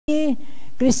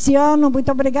Cristiano,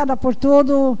 muito obrigada por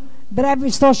tudo. Breve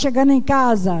estou chegando em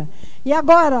casa. E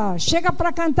agora, chega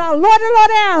para cantar Louro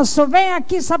Lourenço, vem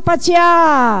aqui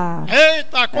sapatear.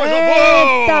 Eita, coisa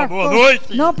boa! Boa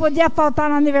noite! Não podia faltar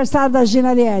no aniversário da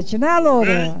Gina Arietti, né,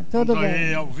 Louro? Tudo bem.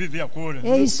 Aí, ao vivo e a cor.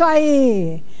 É isso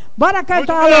aí. Bora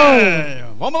cantar, Louro.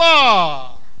 Vamos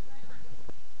lá!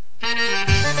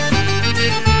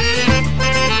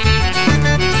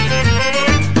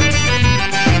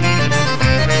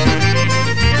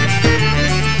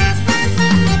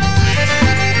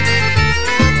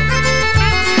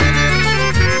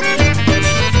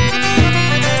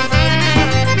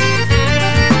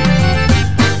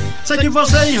 Sei que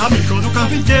você enrabichou no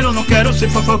campo inteiro, não quero ser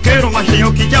fofoqueiro, mas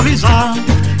tenho que te avisar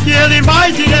que ele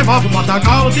vai te levar pro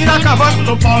matagal, tirar cavaco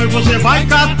do pau e você vai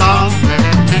catar.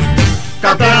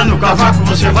 Catando cavaco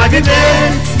você vai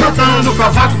viver, catando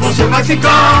cavaco você vai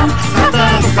ficar,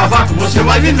 catando cavaco você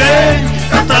vai viver,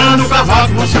 catando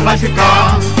cavaco você vai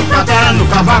ficar, catando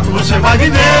cavaco você vai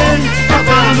viver,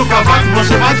 catando cavaco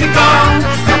você vai ficar,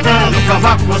 catando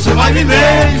cavaco você vai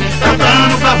viver,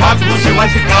 catando cavaco você vai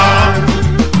ficar.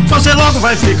 Você logo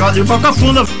vai ficar de boca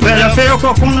funda, velha feia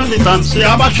cocuna de tanto se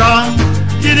abaixar,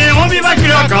 que nem homem vai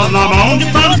criar calo na mão de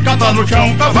tanto catar no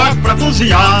chão cavaco pra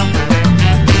cozinhar.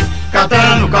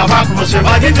 Catando cavaco você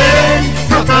vai viver,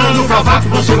 catando cavaco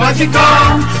você vai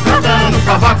ficar, catando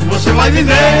cavaco você vai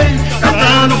viver,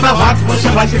 catando cavaco você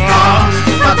vai ficar,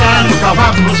 catando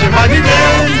cavaco você vai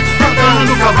viver,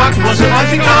 catando cavaco você vai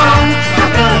ficar,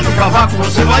 catando cavaco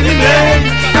você vai viver,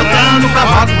 catando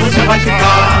cavaco você vai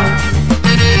ficar.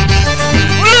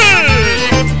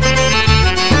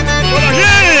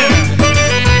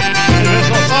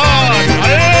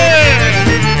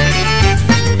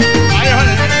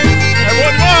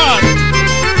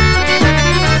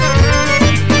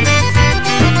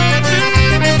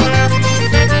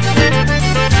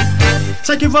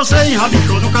 Sei que você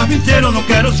enrabichou no carro inteiro, não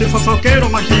quero ser fofoqueiro,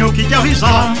 mas tenho que te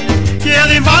avisar que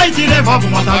ele vai te levar pro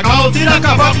matagal, tirar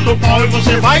cavaco do pau e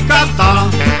você vai catar.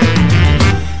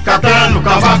 Catando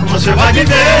cavaco você vai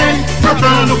viver,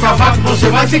 catando cavaco você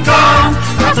vai ficar,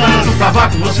 catando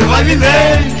cavaco você vai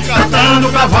viver, catando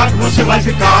cavaco você vai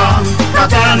ficar,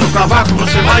 catando cavaco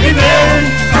você vai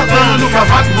viver, catando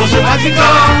cavaco você vai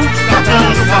ficar,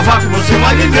 catando cavaco você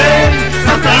vai viver,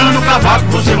 catando cavaco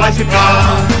você vai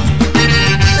ficar.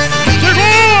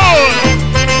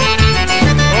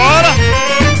 Bora!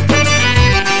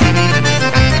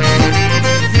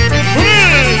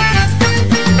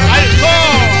 Aí só,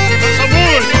 essa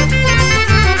música.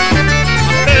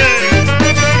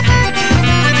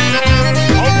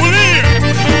 Ó o bonito.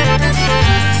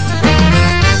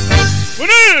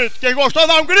 Bonito, quem gostou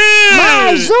dá um grito.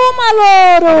 Mais uma,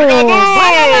 Louro. Obrigado.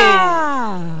 Bora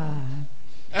lá.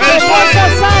 Transmissão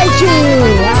Sosite.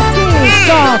 Aqui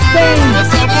só tem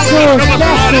sucesso.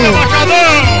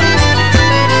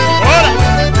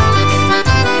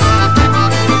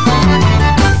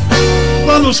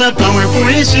 Lá no sertão eu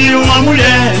conheci uma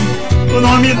mulher, o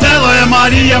nome dela é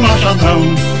Maria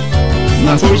Machadão.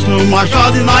 Na foice, no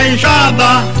machado e na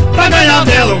enxada, pra ganhar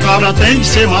dela o cabra tem que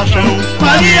ser machão.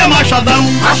 Maria Machadão,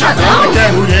 Machadão, é que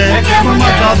é mulher, com o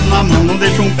machado na mão, não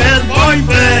deixa um pé de pau em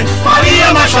pé.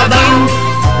 Maria Machadão,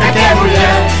 é que é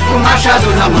mulher, com o machado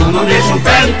na mão, não deixa um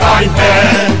pé de pau em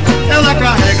pé. Ela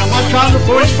carrega machado,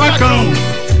 foice, facão,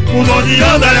 por onde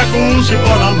anda é com um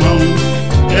cipó na mão.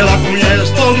 Ela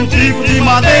conhece todo tipo de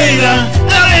madeira,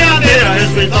 é lenhadeira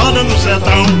respeitada no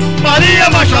sertão. Maria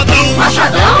Machadão,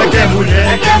 Machadão, é que é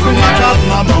mulher, com machado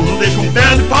na mão, não deixa um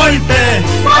pé de pau em pé.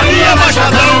 Maria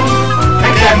Machadão,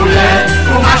 é que é mulher,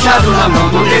 com machado na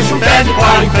mão, não deixa um pé de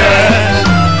pau em pé.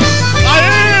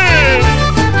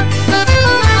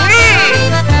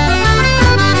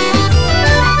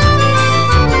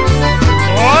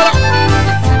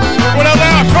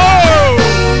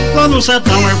 Lá no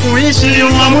sertão eu conheci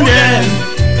uma mulher,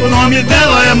 o nome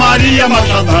dela é Maria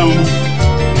Machadão.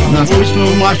 Na foice,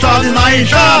 no machado e na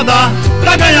enxada,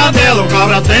 pra ganhar dela o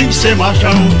cabra tem que ser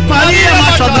machão. Maria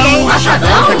Machadão,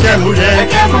 Machadão, é que é mulher,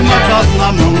 com machado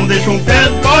na mão, não deixa um pé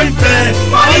de pau em pé.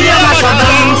 Maria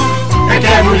Machadão, é que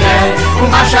é mulher, com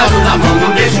machado na mão,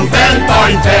 não deixa um pé de pau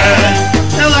em pé.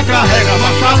 Ela carrega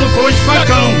machado, foice,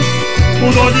 facão,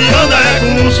 por onde anda é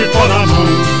com um cipó na mão.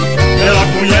 Ela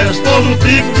conhece todo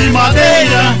tipo de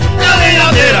madeira, é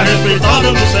lenhadeira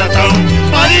respeitada no sertão.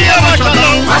 Maria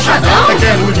Machadão, Machadão, é que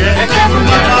é mulher, com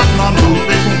machado na mão, não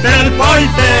deixa um pé de pau em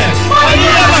pé.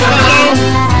 Maria Machadão,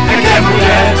 é que é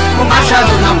mulher, com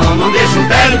machado na mão, não deixa um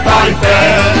pé de pau em pé.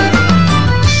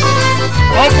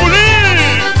 Ó o pulinho!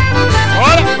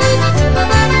 Bora!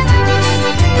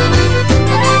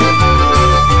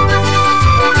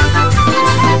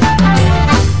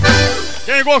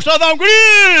 Quem gostou, dá um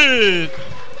grito.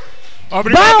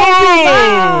 Obrigado. Bom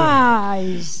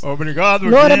demais. Obrigado,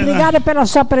 Louro, Gina. obrigada pela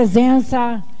sua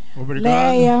presença. Obrigado.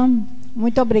 Leia,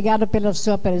 muito obrigada pela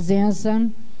sua presença.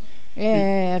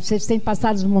 Vocês têm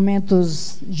passado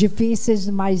momentos difíceis,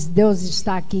 mas Deus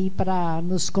está aqui para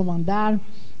nos comandar,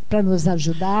 para nos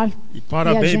ajudar. E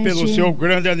parabéns pelo seu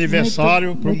grande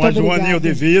aniversário, por mais um aninho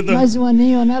de vida. Mais um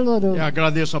aninho, né, Louro? Eu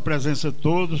agradeço a presença de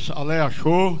todos. A Leia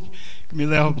Show, que me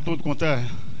leva por tudo quanto é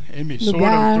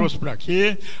emissora, me trouxe para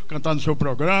aqui, cantar no seu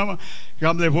programa.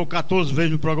 Já me levou 14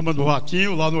 vezes no programa do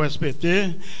Ratinho, lá no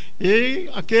SBT. E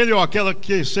aquele ou aquela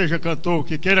que seja cantor,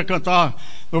 que queira cantar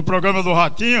no programa do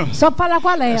Ratinho, só falar com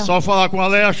a Leia. É só falar com a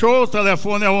Leia Show. O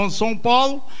telefone é 11 São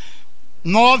Paulo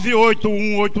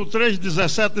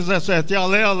 981831717. E a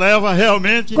Leia leva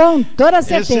realmente. Com toda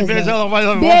certeza. Esse mês ela vai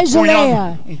levar Beijo, um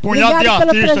punhado de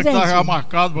artistas que está já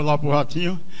marcado lá pro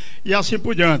Ratinho. E assim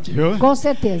por diante, viu? Com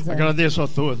certeza. Agradeço a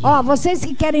todos. Ó, vocês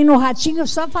que querem ir no Ratinho,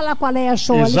 só falar com a Leia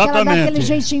Show ali, que ela dá aquele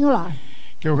jeitinho lá.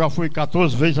 Que eu já fui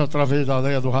 14 vezes através da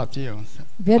Leia do Ratinho.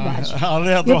 Verdade. A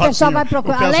Leia do e Ratinho. O pessoal vai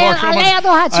procurar. A Leia do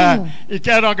Ratinho. E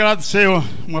quero agradecer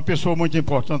uma pessoa muito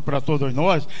importante para todos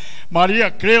nós. Maria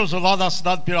Creuza, lá da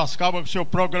cidade de Piracicaba, que o seu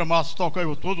programaço toca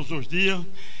eu todos os dias.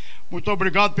 Muito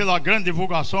obrigado pela grande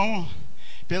divulgação.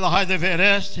 Pela Rádio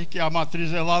Everest, que a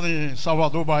matriz é lá em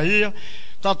Salvador, Bahia.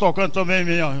 Está tocando também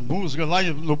minha música lá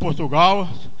no Portugal.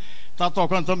 Está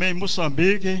tocando também em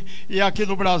Moçambique. E aqui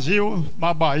no Brasil,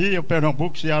 na Bahia,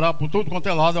 Pernambuco, Ceará, por tudo quanto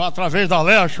é lado, através da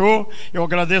Leia Show. Eu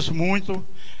agradeço muito.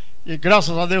 E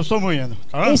graças a Deus estamos indo.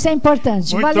 Tá? Isso é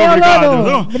importante. Muito Valeu, obrigado.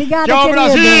 Louro. Obrigada, tchau, querido.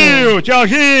 Brasil. Tchau,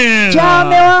 Gina. Tchau,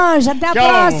 meu anjo. Até a Tchau.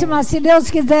 próxima, se Deus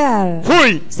quiser.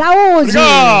 Fui. Saúde.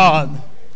 Obrigado.